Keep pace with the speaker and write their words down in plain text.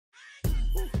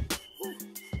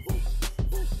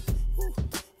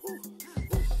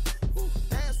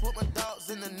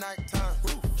nighttime.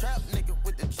 Trap nigga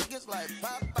with the chickens like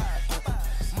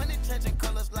Popeye. Money changing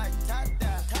colors like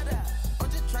tie-dye. I'm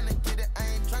just tryna get it, I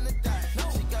ain't tryna die.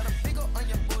 She got a big ol' on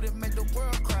your booty, make the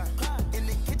world cry. In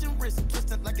the kitchen, wrist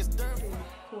kissed it like it's dirty.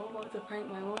 We're about to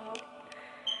prank my mom.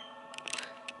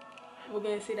 We're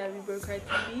gonna say that we broke her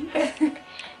TV.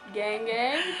 Gang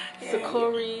gang.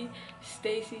 Sekauri,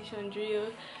 Stacy,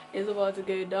 Chandria is about to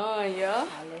go down, y'all.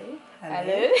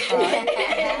 Hello.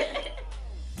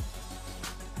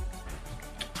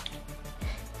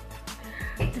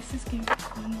 This is gonna be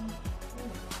funny.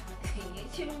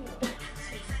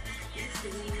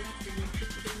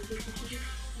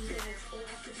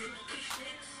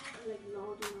 Like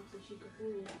loud enough so she could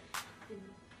hear it.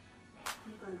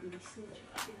 You gotta be snitch.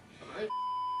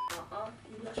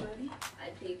 You not ready? I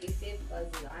take a sip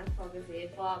because I'm fucking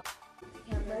safe. Fuck. You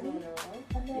can't ready?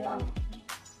 Yeah.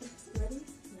 Ready?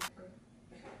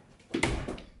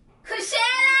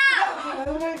 Kshaela!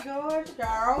 Oh my gosh,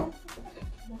 girl.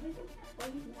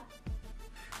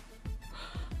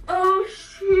 Oh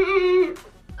shit!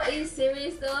 Are you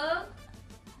serious though?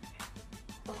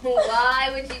 Why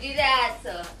would you do that,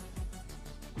 sir?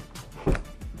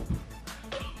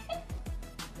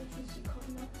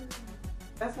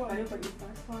 That's what I for the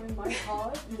first time. My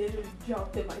heart literally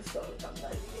jumped in my stomach. I'm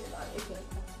not even lying. Okay,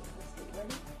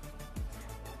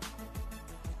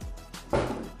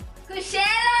 ready?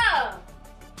 Kshaela!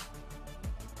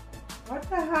 What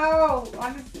the hell?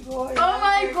 Honestly, God. Oh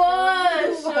my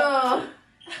gosh!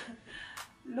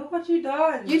 Look what you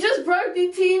done. You just broke the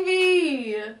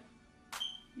TV.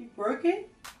 You broke it?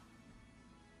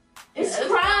 It's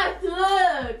cracked.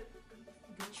 Look.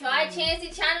 Try change the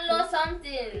channel or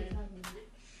something.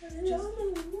 You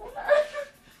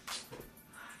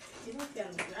don't get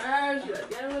on the nerves. You don't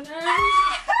get on the nerves.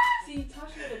 See,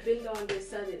 Tasha would have been down there,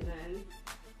 said it, man.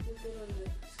 Just been on the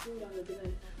school down there, be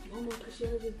like, Mama,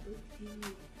 Kshaela just broke the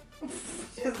TV.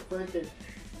 Just broke it.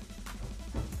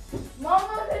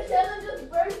 Mama, Kshaela just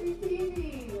broke the TV.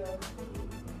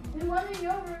 There's one in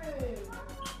your room.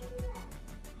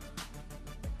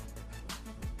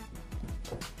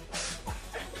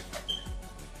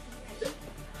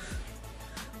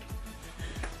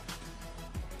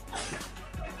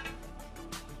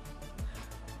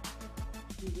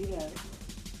 You do that.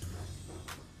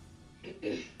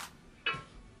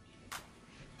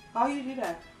 How you do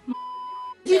that?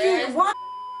 Did you what?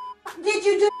 Did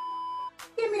you do?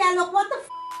 Give me that look. What the f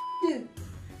do?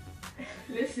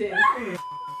 Listen.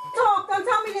 Talk. Don't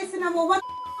tell me this no more. What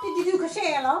did you do,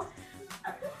 Kshaela?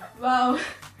 Well,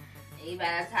 You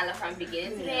better tell her from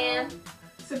beginning to end.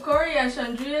 Sekauri and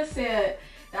Chandria said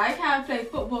that I can't play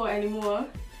football anymore.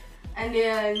 And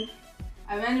then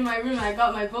I went in my room and I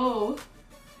got my bowl.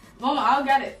 Mama, I'll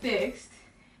get it fixed.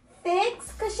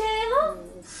 Fix, Kshaela?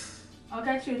 I'll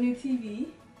get you a new TV.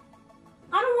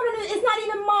 I don't want to. It's not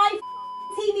even my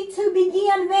TV to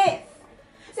begin with.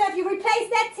 So if you replace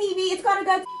that TV, it's got to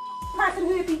go to the person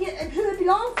who it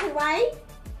belongs to, right?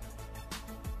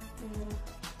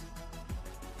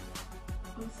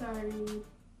 I'm sorry.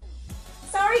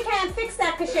 Sorry, can't fix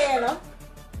that, Kshaela.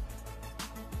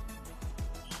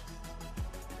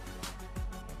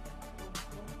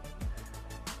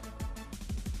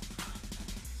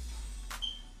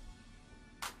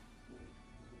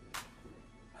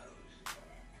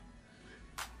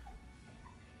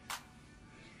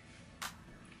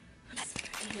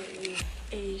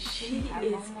 Hey, she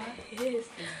is pissed.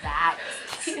 That.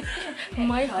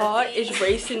 My heart is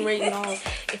racing right now.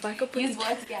 If I could put Use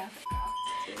words, yeah.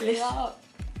 listen.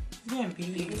 It's gonna be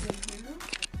easy.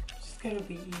 It's gonna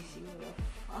be easy.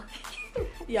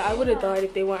 Yeah, I would have died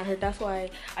if they weren't her. That's why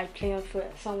I planned for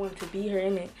someone to be her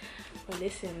in it. But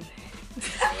listen,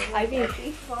 I think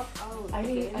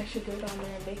I should go down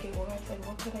there and make it worse. Like,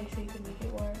 what could I say to make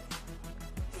it worse?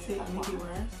 Say make it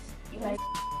worse. Like,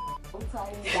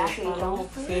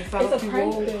 Say it's a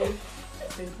prank though.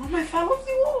 Mama, I fell off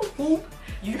the wall.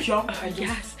 You jumped. I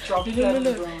just dropped it on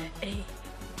the ground. Hey,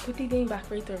 put the thing back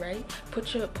right there, right?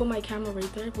 Put my camera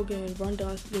right there. We're gonna run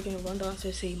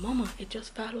downstairs. Say, Mama, it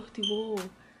just fell off the wall.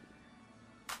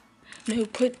 No,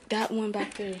 put that one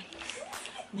back there.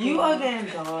 You are gonna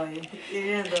die.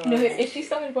 You're gonna die. No, if she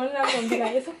started running, I'm gonna be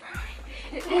like, it's a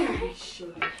prank.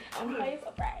 Sure. I'm like, it's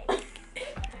a prank.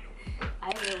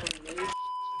 I don't know.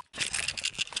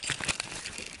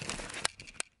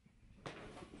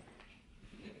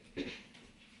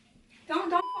 Don't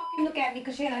fucking look at me,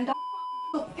 Kshaela, and don't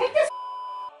look. Pick this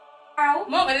girl.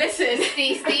 Mama, listen.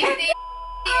 Steve. It's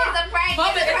a prank.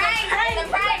 Mama, It's a prank. It's a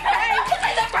prank.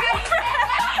 It's a prank.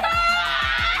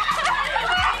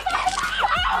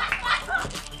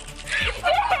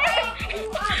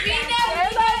 We know.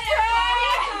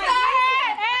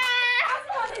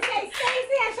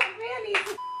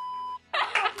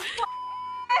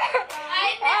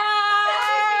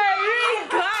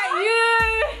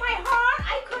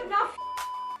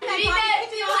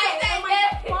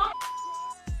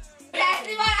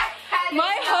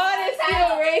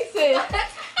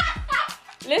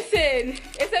 listen,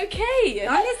 it's okay.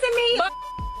 Don't listen to me. But,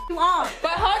 You on?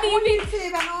 but how do you think?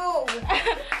 YouTube at home.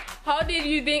 How do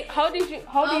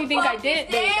you think I did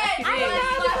it? That's the thing. I don't know.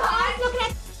 I was looking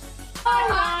at.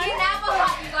 You never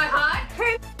hot. You got hot.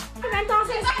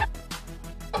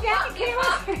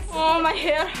 Oh, my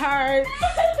head hurts.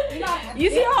 You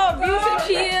see how abusive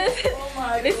she is?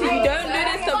 Listen, you don't do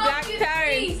this to black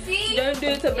parents. You don't do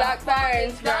it to black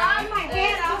parents, bro. My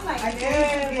head, I was like,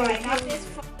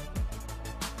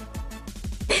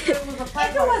 if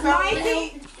it was my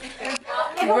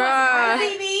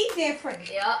TV, different.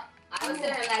 Yep. I was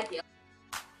sitting like, yo.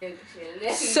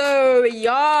 So,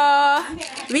 y'all,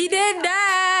 we did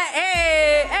that.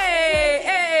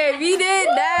 Hey, we did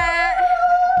that.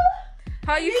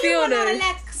 How you feel though? You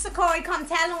let Sekauri come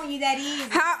tell on you that easy.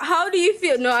 How do you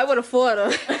feel? No, I would have fought her.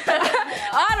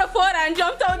 I'd have fought her and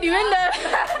jumped on you in there.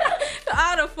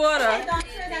 I'd have fought her.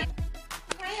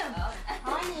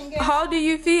 How do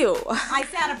you feel? I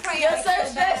said a prayer. You're so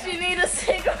stressed, you need a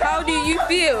cigarette. How do you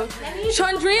feel?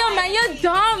 Chandria, man, you're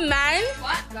dumb, man.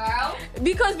 What, girl?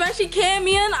 Because when she came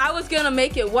in, I was gonna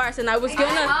make it worse, and I was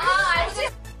gonna.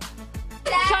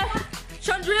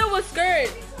 Chandria was scared.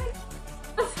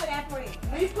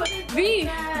 We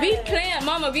planned,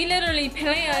 Mama. We literally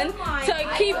planned to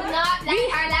keep.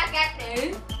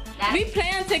 We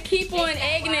planned to keep on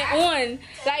egging it on.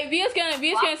 Like we was gonna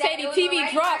say the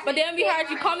TV dropped, but then we heard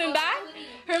you coming back.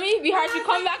 Hear me? We heard you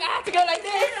coming back. I had to go like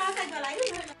this.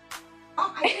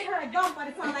 I did her a dump, but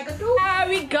it sounded like a dude.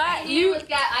 We got you.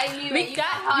 I knew it. We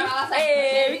got you.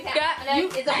 Hey, we got you.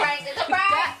 It's a prank. It's a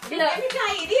prank. Let me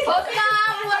tell you, these Post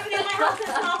people walking in my house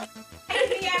and talk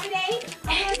every day.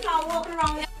 I'm gonna start walking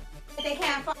around there. They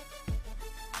can't fuck.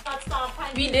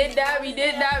 We did that. We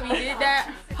did that. We did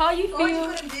that. How you All you feel?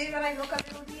 could've did when I look up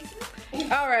little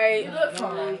decent. All right.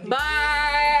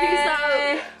 Bye. Peace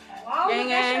out. Wow, Gang, you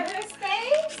got your gang.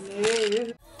 space?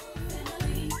 Yeah.